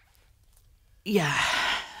yeah,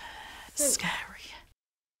 it's scary.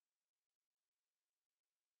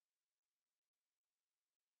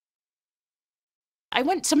 I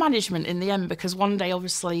went to management in the end because one day,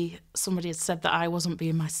 obviously, somebody had said that I wasn't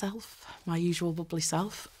being myself, my usual bubbly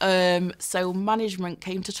self. So management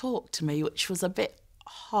came to talk to me, which was a bit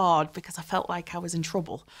hard because I felt like I was in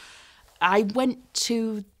trouble. I went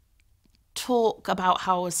to talk about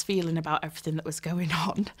how I was feeling about everything that was going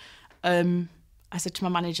on. I said to my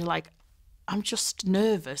manager, like, I'm just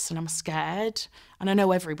nervous and I'm scared, and I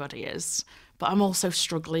know everybody is, but I'm also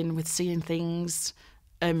struggling with seeing things,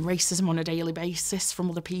 racism on a daily basis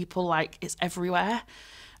from other people, like it's everywhere.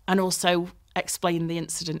 And also explain the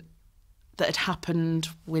incident that had happened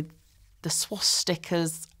with the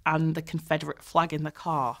swastikas and the Confederate flag in the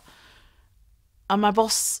car. And my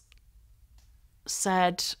boss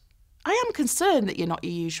said, I am concerned that you're not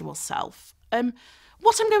your usual self.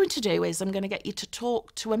 What I'm going to do is I'm going to get you to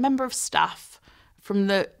talk to a member of staff from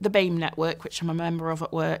the BAME network, which I'm a member of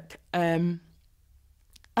at work, and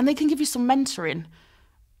they can give you some mentoring.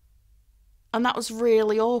 And that was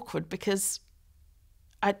really awkward because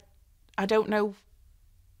I don't know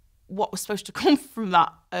what was supposed to come from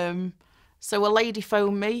that. So a lady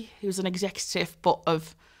phoned me who's an executive, but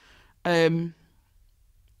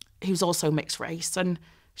who's also mixed race, and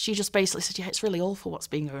she just basically said, yeah, it's really awful what's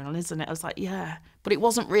been going on, isn't it? I was like, yeah, but it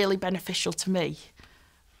wasn't really beneficial to me.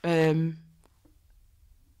 And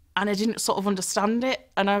I didn't sort of understand it.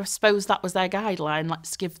 And I suppose that was their guideline,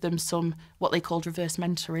 let's give them some, what they called reverse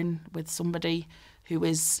mentoring with somebody who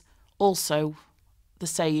is also the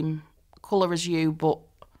same colour as you, but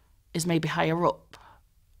is maybe higher up.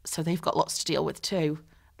 So they've got lots to deal with too.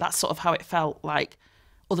 That's sort of how it felt, like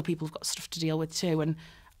other people have got stuff to deal with too. And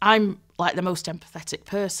I'm like the most empathetic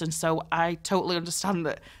person, so I totally understand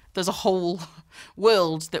that there's a whole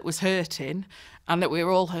world that was hurting and that we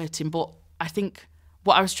were all hurting. But I think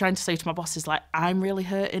what I was trying to say to my boss is like, I'm really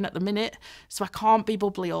hurting at the minute, so I can't be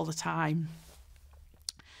bubbly all the time.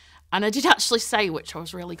 And I did actually say, which I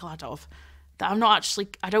was really glad of, that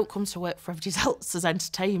I don't come to work for everybody else's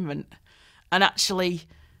entertainment. And actually,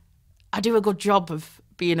 I do a good job of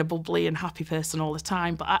being a bubbly and happy person all the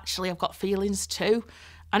time, but actually I've got feelings too.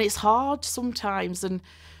 And it's hard sometimes, and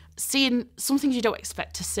seeing some things you don't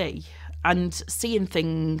expect to see. and seeing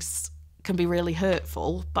things can be really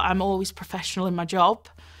hurtful, but I'm always professional in my job,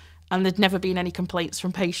 and there'd never been any complaints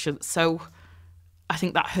from patients. So I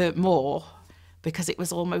think that hurt more, because it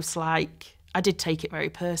was almost like I did take it very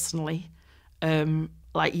personally.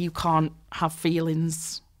 Like, you can't have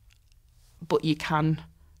feelings, but we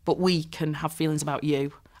can have feelings about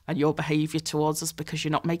you and your behaviour towards us because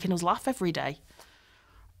you're not making us laugh every day.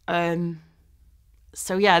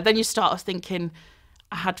 So yeah, then you start thinking,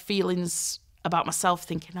 I had feelings about myself,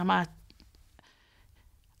 thinking, am I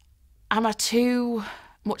too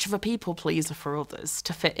much of a people pleaser for others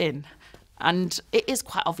to fit in? And it is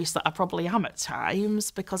quite obvious that I probably am at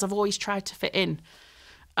times, because I've always tried to fit in.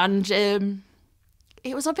 And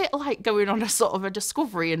it was a bit like going on a sort of a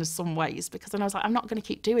discovery in some ways, because then I was like, I'm not going to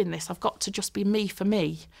keep doing this. I've got to just be me for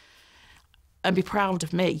me and be proud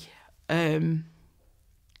of me. And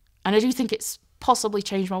I do think it's possibly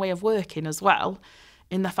changed my way of working as well,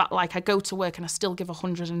 in the fact, like, I go to work and I still give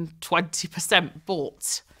 120%,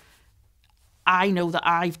 but I know that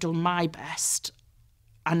I've done my best,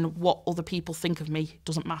 and what other people think of me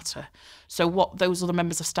doesn't matter. So what those other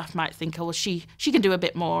members of staff might think, oh, well, she can do a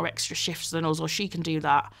bit more extra shifts than us, or she can do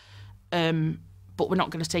that. But we're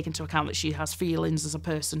not going to take into account that she has feelings as a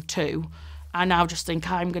person too. I now just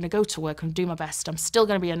think, I'm going to go to work and do my best. I'm still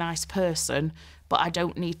going to be a nice person, but I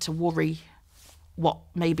don't need to worry what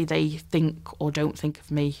maybe they think or don't think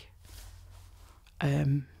of me.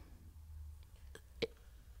 It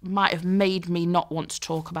might have made me not want to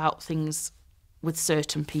talk about things with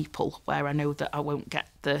certain people where I know that I won't get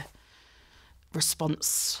the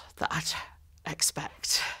response that I'd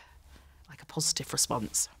expect, like a positive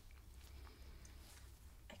response.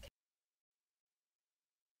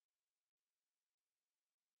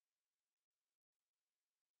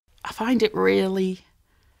 I find it really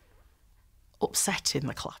upsetting,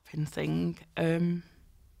 the clapping thing.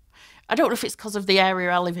 I don't know if it's because of the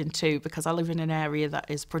area I live in too, because I live in an area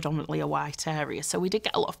that is predominantly a white area. So we did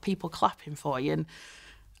get a lot of people clapping for you. And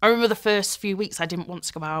I remember the first few weeks I didn't want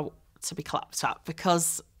to go out to be clapped at,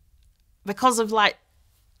 because of like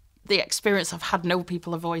the experience I've had. No,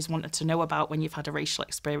 people have always wanted to know about when you've had a racial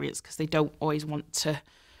experience, because they don't always want to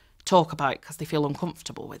talk about it because they feel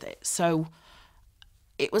uncomfortable with it. So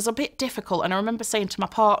it was a bit difficult. And I remember saying to my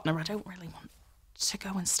partner, I don't really want to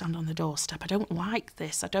go and stand on the doorstep. I don't like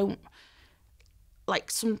this. I don't,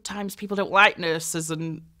 like, sometimes people don't like nurses,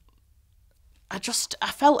 and I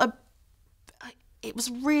felt it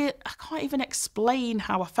was real. I can't even explain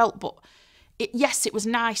how I felt, but yes, it was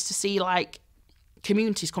nice to see like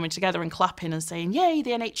communities coming together and clapping and saying, yay,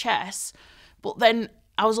 the NHS. But then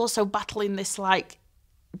I was also battling this, like,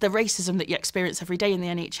 the racism that you experience every day in the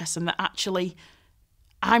NHS, and that actually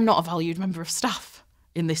I'm not a valued member of staff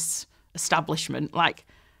in this establishment. Like,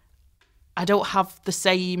 I don't have the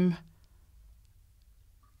same,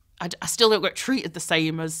 I still don't get treated the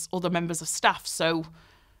same as other members of staff. So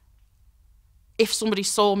if somebody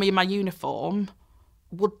saw me in my uniform,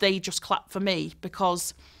 would they just clap for me?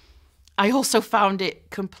 Because I also found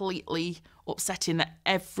it completely upsetting that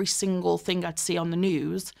every single thing I'd see on the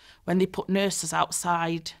news, when they put nurses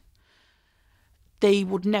outside, they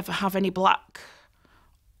would never have any black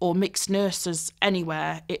or mixed nurses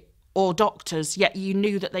anywhere, or doctors, yet you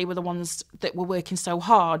knew that they were the ones that were working so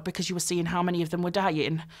hard, because you were seeing how many of them were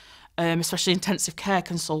dying, especially intensive care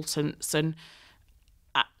consultants. And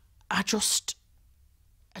I just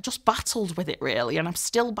battled with it, really, and I'm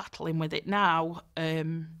still battling with it now,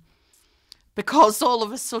 because all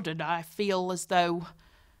of a sudden I feel as though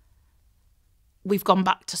we've gone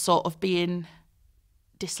back to sort of being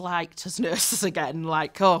disliked as nurses again,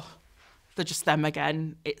 like, oh, they're just them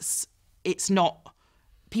again. It's not,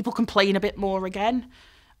 people complain a bit more again,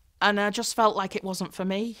 and I just felt like it wasn't for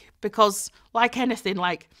me, because like anything,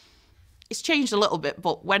 like, it's changed a little bit,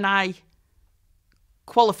 but when I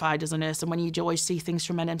qualified as a nurse, and when you always see things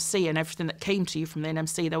from NMC and everything that came to you from the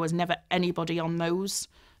NMC, there was never anybody on those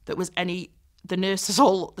that was the nurses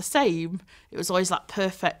all looked the same. It was always that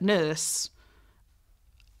perfect nurse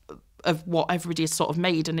of what everybody had sort of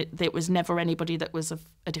made, and there was never anybody that was of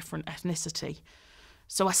a different ethnicity.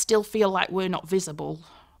 So I still feel like we're not visible.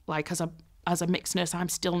 Like, as a mixed nurse, I'm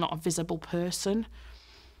still not a visible person.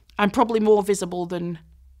 I'm probably more visible than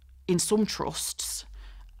in some trusts,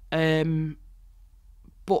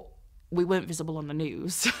 but we weren't visible on the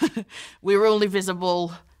news. We were only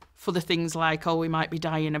visible for the things like, oh, we might be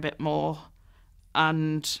dying a bit more.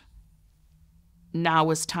 And now,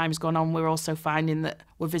 as time's gone on, we're also finding that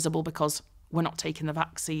we're visible because we're not taking the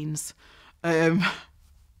vaccines.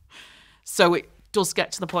 So it does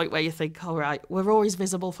get to the point where you think, all right, we're always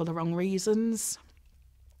visible for the wrong reasons.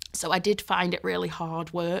 So I did find it really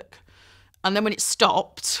hard work. And then when it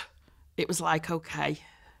stopped, it was like, okay,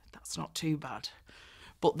 that's not too bad.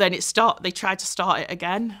 But then they tried to start it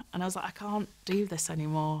again. And I was like, I can't do this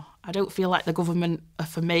anymore. I don't feel like the government are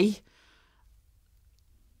for me.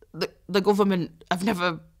 The government have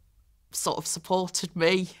never sort of supported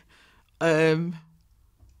me. I'm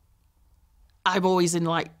always in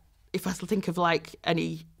like, if I think of like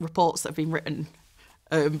any reports that have been written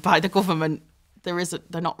by the government,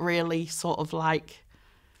 they're not really sort of like,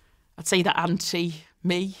 I'd say they're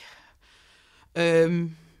anti-me.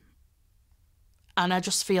 And I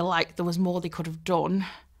just feel like there was more they could have done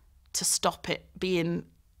to stop the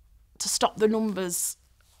numbers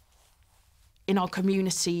in our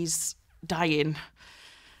communities dying.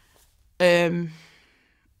 And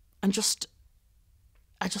I just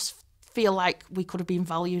feel like we could have been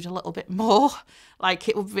valued a little bit more. Like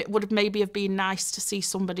it would have maybe have been nice to see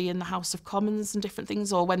somebody in the House of Commons and different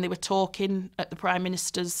things, or when they were talking at the Prime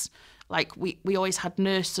Minister's, like we always had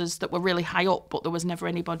nurses that were really high up, but there was never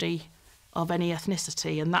anybody of any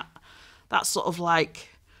ethnicity. And that sort of like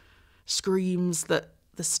screams that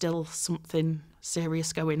there's still something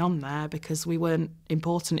serious going on there, because we weren't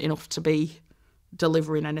important enough to be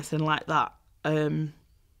delivering anything like that.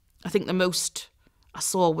 I think the most I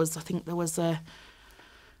saw was, I think there was I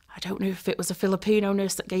don't know if it was a Filipino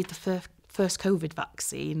nurse that gave the first COVID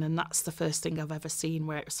vaccine, and that's the first thing I've ever seen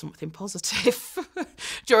where it was something positive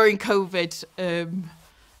during COVID.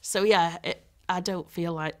 So yeah, I don't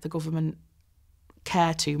feel like the government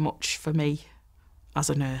care too much for me as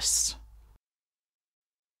a nurse.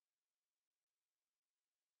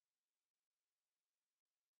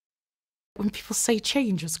 When people say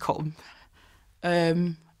change has come,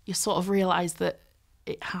 you sort of realise that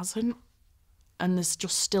it hasn't, and there's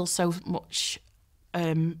just still so much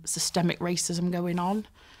systemic racism going on.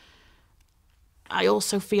 I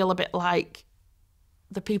also feel a bit like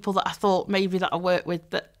the people that I thought maybe that I worked with,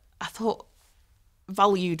 that I thought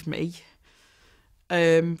valued me,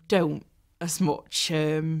 don't as much,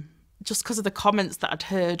 just because of the comments that I'd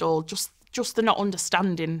heard, or just the not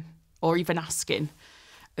understanding or even asking.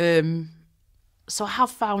 So I have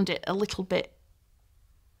found it a little bit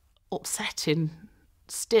upsetting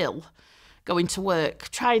still, going to work,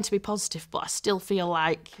 trying to be positive, but I still feel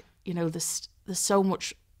like, you know, there's so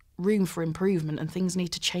much room for improvement and things need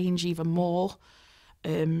to change even more.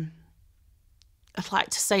 I'd like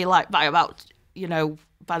to say, like, by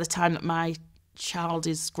the time that my child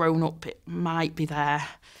is grown up, it might be there.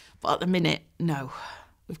 But at the minute, no.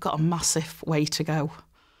 We've got a massive way to go.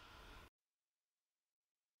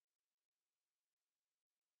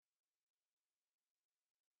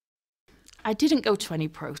 I didn't go to any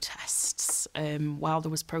protests while there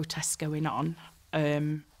was protests going on.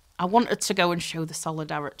 I wanted to go and show the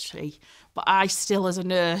solidarity, but I still, as a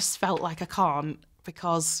nurse, felt like I can't,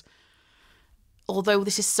 because although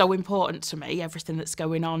this is so important to me, everything that's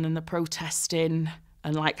going on and the protesting,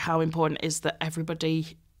 and like how important it is that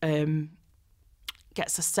everybody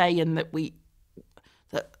gets a say, and that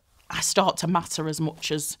I start to matter as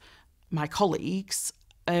much as my colleagues.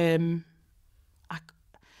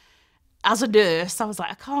 As a nurse, I was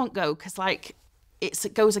like, I can't go, because like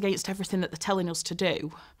it goes against everything that they're telling us to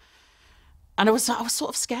do. And I was sort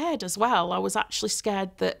of scared as well. I was actually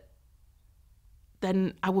scared that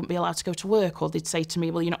then I wouldn't be allowed to go to work, or they'd say to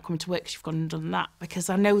me, well, you're not coming to work because you've gone and done that, because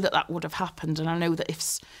I know that would have happened, and I know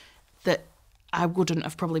that that I wouldn't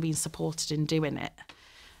have probably been supported in doing it.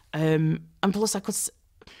 And plus,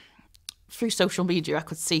 through social media, I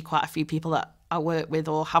could see quite a few people that I work with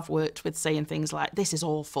or have worked with saying things like, this is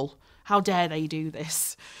awful. How dare they do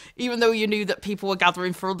this? Even though you knew that people were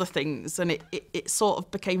gathering for other things, and it sort of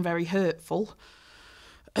became very hurtful.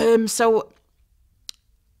 So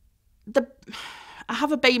I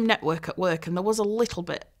have a BAME network at work, and there was a little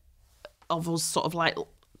bit of us sort of like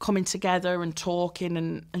coming together and talking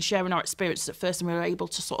and sharing our experiences at first, and we were able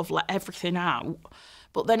to sort of let everything out.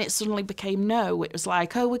 But then it suddenly became no. It was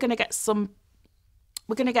like, oh, we're going to get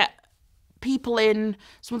people in,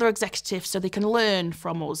 some other executives, so they can learn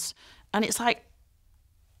from us. And it's like,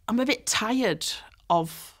 I'm a bit tired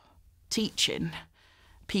of teaching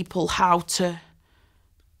people how to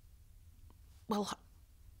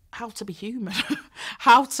be human,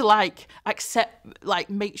 how to like accept, like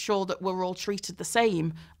make sure that we're all treated the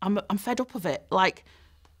same. I'm fed up of it. Like,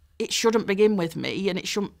 it shouldn't begin with me, and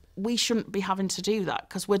we shouldn't be having to do that,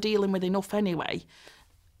 because we're dealing with enough anyway.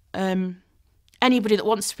 Anybody that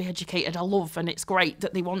wants to be educated, I love, and it's great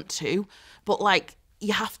that they want to, but like,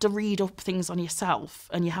 you have to read up things on yourself,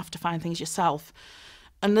 and you have to find things yourself.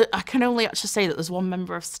 And I can only actually say that there's one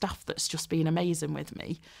member of staff that's just been amazing with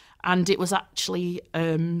me. And it was actually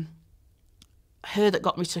her that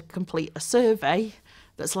got me to complete a survey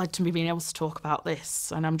that's led to me being able to talk about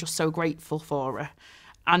this, and I'm just so grateful for her.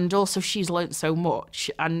 And also she's learnt so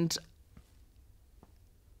much, and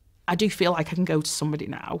I do feel like I can go to somebody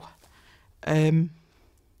now.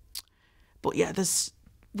 But yeah,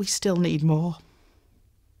 we still need more.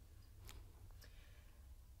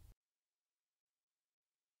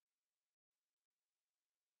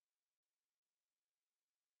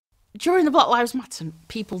 During the Black Lives Matter,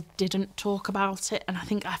 people didn't talk about it, and I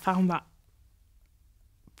think I found that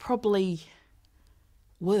probably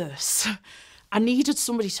worse. I needed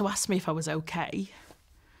somebody to ask me if I was okay,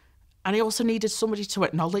 and I also needed somebody to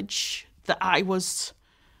acknowledge that I was,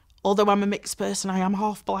 although I'm a mixed person, I am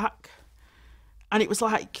half black. And it was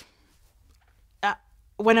like,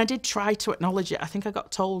 when I did try to acknowledge it, I think I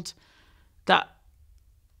got told that,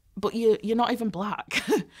 but you're not even black.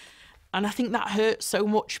 And I think that hurt so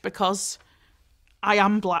much, because I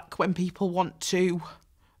am black when people want to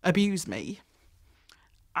abuse me.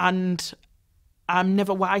 And I'm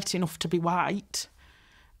never white enough to be white.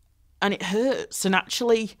 And it hurts. And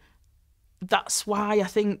actually, that's why I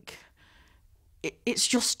think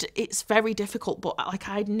it's very difficult. But like,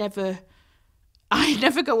 I'd never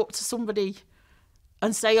go up to somebody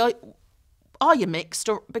and say, are you mixed?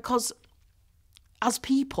 Or, because as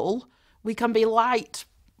people, we can be light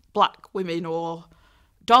black women or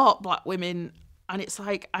dark black women, and it's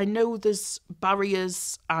like, I know there's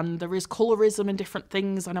barriers and there is colorism and different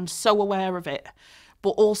things, and I'm so aware of it, but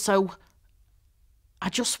also I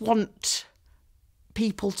just want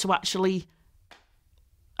people to actually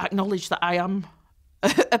acknowledge that I am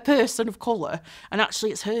a person of colour, and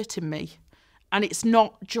actually it's hurting me. And it's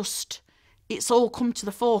not just, it's all come to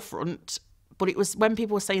the forefront, but it was when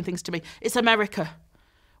people were saying things to me, it's America.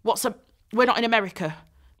 We're not in America.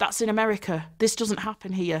 That's in America. This doesn't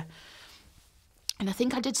happen here. And I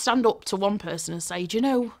think I did stand up to one person and say, do you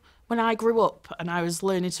know, when I grew up and I was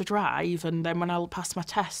learning to drive, and then when I passed my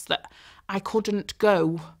test, that I couldn't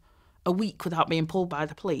go a week without being pulled by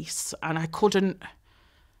the police, and I couldn't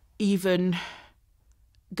even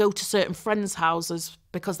go to certain friends' houses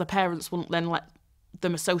because the parents wouldn't then let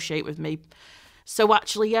them associate with me. So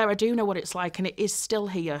actually, yeah, I do know what it's like, and it is still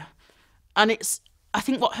here. And I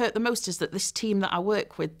think what hurt the most is that this team that I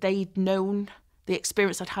work with, they'd known the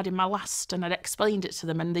experience I'd had in my last, and I'd explained it to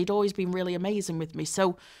them, and they'd always been really amazing with me.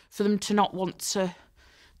 So for them to not want to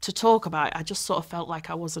talk about it, I just sort of felt like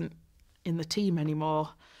I wasn't in the team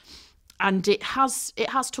anymore. And it has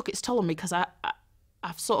took its toll on me, because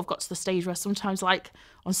I've sort of got to the stage where sometimes, like,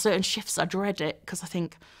 on certain shifts, I dread it, because I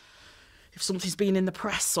think if something's been in the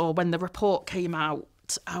press or when the report came out,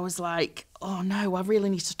 I was like, oh no, I really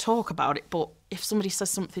need to talk about it. But if somebody says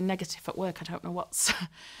something negative at work, I don't know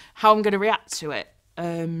how I'm going to react to it.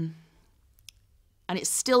 And it's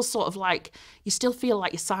still sort of like, you still feel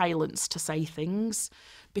like you're silenced to say things,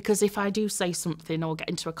 because if I do say something or get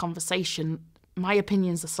into a conversation, my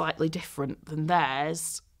opinions are slightly different than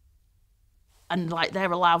theirs, and like,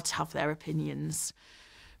 they're allowed to have their opinions.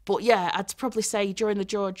 But yeah, I'd probably say during the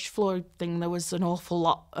George Floyd thing, there was an awful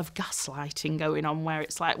lot of gaslighting going on, where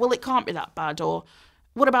it's like, well, it can't be that bad, or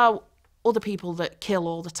what about other people that kill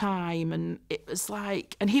all the time? And it was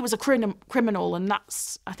like, and he was a criminal, and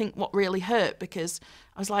that's, I think, what really hurt, because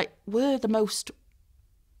I was like, we're the most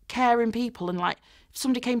caring people, and like, if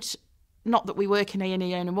somebody came to, not that we work in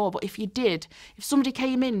A&E anymore, but if somebody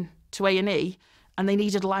came in to A&E and they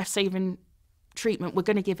needed a life-saving treatment, we're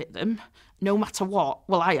going to give it them, no matter what.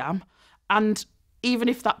 Well, I am. And even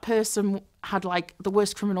if that person had like the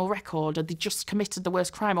worst criminal record, or they just committed the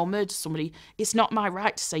worst crime or murdered somebody, it's not my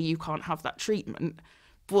right to say you can't have that treatment.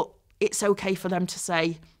 But it's okay for them to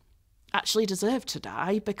say, actually deserved to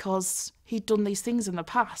die because he'd done these things in the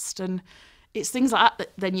past. And it's things like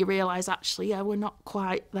that then you realise, actually, yeah, we're not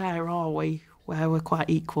quite there, are we, where we're quite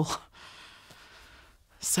equal.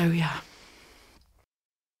 So, yeah.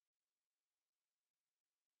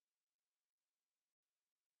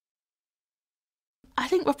 I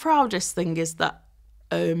think the proudest thing is that,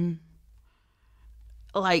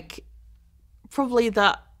 like, probably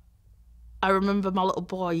that I remember my little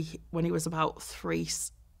boy when he was about 3.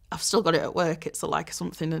 I've still got it at work. It's like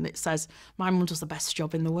something, and it says, my mum does the best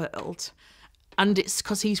job in the world. And it's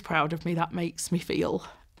because he's proud of me that makes me feel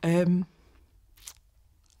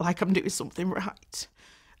like I'm doing something right.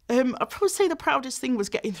 I'd probably say the proudest thing was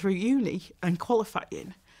getting through uni and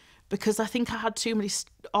qualifying, because I think I had too many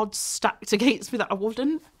odds stacked against me that I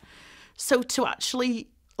wouldn't. So to actually,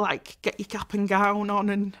 like, get your cap and gown on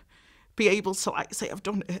and be able to, like, say I've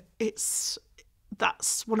done it,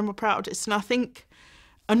 that's one of my proudest. And I think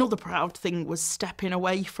another proud thing was stepping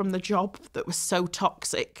away from the job that was so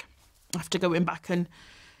toxic. after going back, and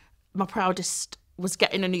my proudest was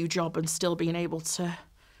getting a new job and still being able to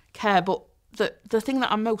care. But the thing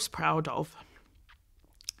that I'm most proud of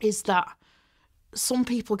is that some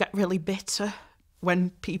people get really bitter when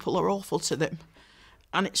people are awful to them,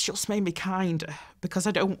 and it's just made me kinder, because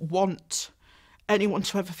I don't want anyone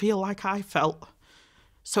to ever feel like I felt.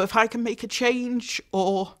 So if I can make a change,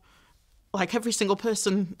 or like every single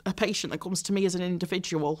person, a patient that comes to me as an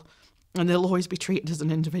individual, and they'll always be treated as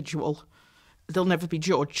an individual, they'll never be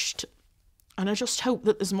judged. And I just hope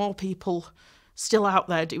that there's more people still out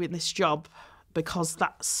there doing this job, because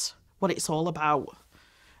that's what it's all about.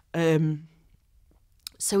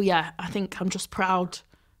 So yeah, I think I'm just proud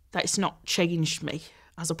that it's not changed me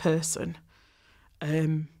as a person,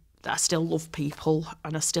 that I still love people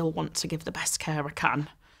and I still want to give the best care I can.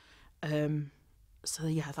 So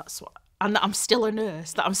yeah, that's what, and that I'm still a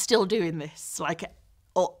nurse, that I'm still doing this. Like,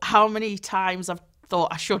 how many times I've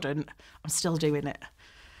thought I shouldn't, I'm still doing it.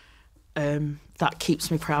 That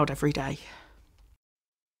keeps me proud every day.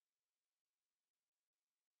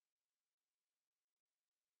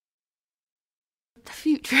 The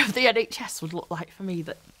future of the NHS would look like for me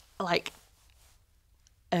that, like,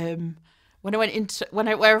 when I went into,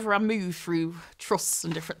 wherever I move through trusts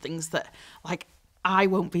and different things, that like I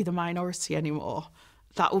won't be the minority anymore.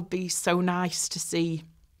 That would be so nice to see.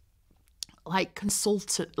 Like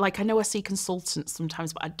I know I see consultants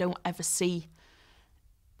sometimes, but I don't ever see,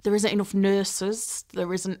 there isn't enough nurses,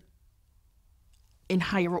 there isn't in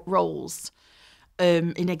higher up roles,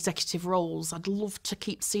 in executive roles. I'd love to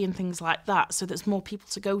keep seeing things like that, so there's more people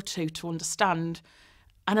to go to understand.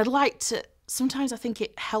 And I'd like to, sometimes I think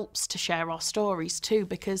it helps to share our stories too,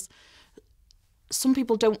 because some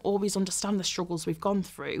people don't always understand the struggles we've gone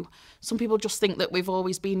through. Some people just think that we've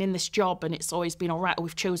always been in this job and it's always been all right, or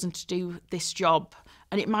we've chosen to do this job,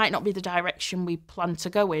 and it might not be the direction we plan to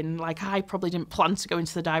go in. Like, I probably didn't plan to go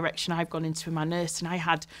into the direction I've gone into in my nursing.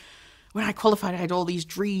 When I qualified, I had all these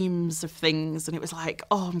dreams of things, and it was like,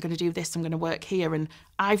 oh, I'm going to do this, I'm going to work here, and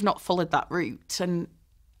I've not followed that route, and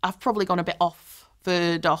I've probably gone a bit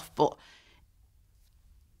veered off, but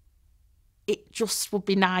it just would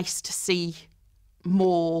be nice to see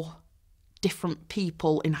more different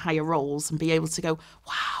people in higher roles and be able to go,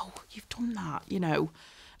 wow, you've done that, you know.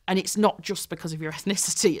 And it's not just because of your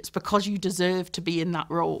ethnicity, it's because you deserve to be in that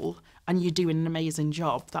role and you're doing an amazing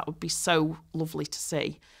job. That would be so lovely to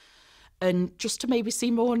see. And just to maybe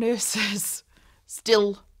see more nurses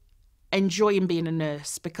still enjoying being a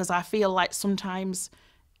nurse, because I feel like sometimes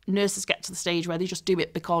nurses get to the stage where they just do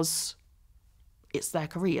it because it's their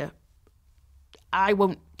career. I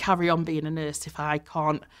won't carry on being a nurse if I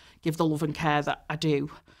can't give the love and care that I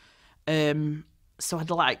do. So I'd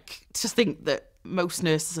like to think that most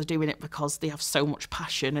nurses are doing it because they have so much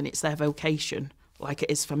passion and it's their vocation, like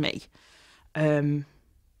it is for me.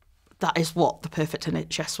 That is what the perfect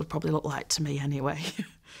NHS would probably look like to me anyway.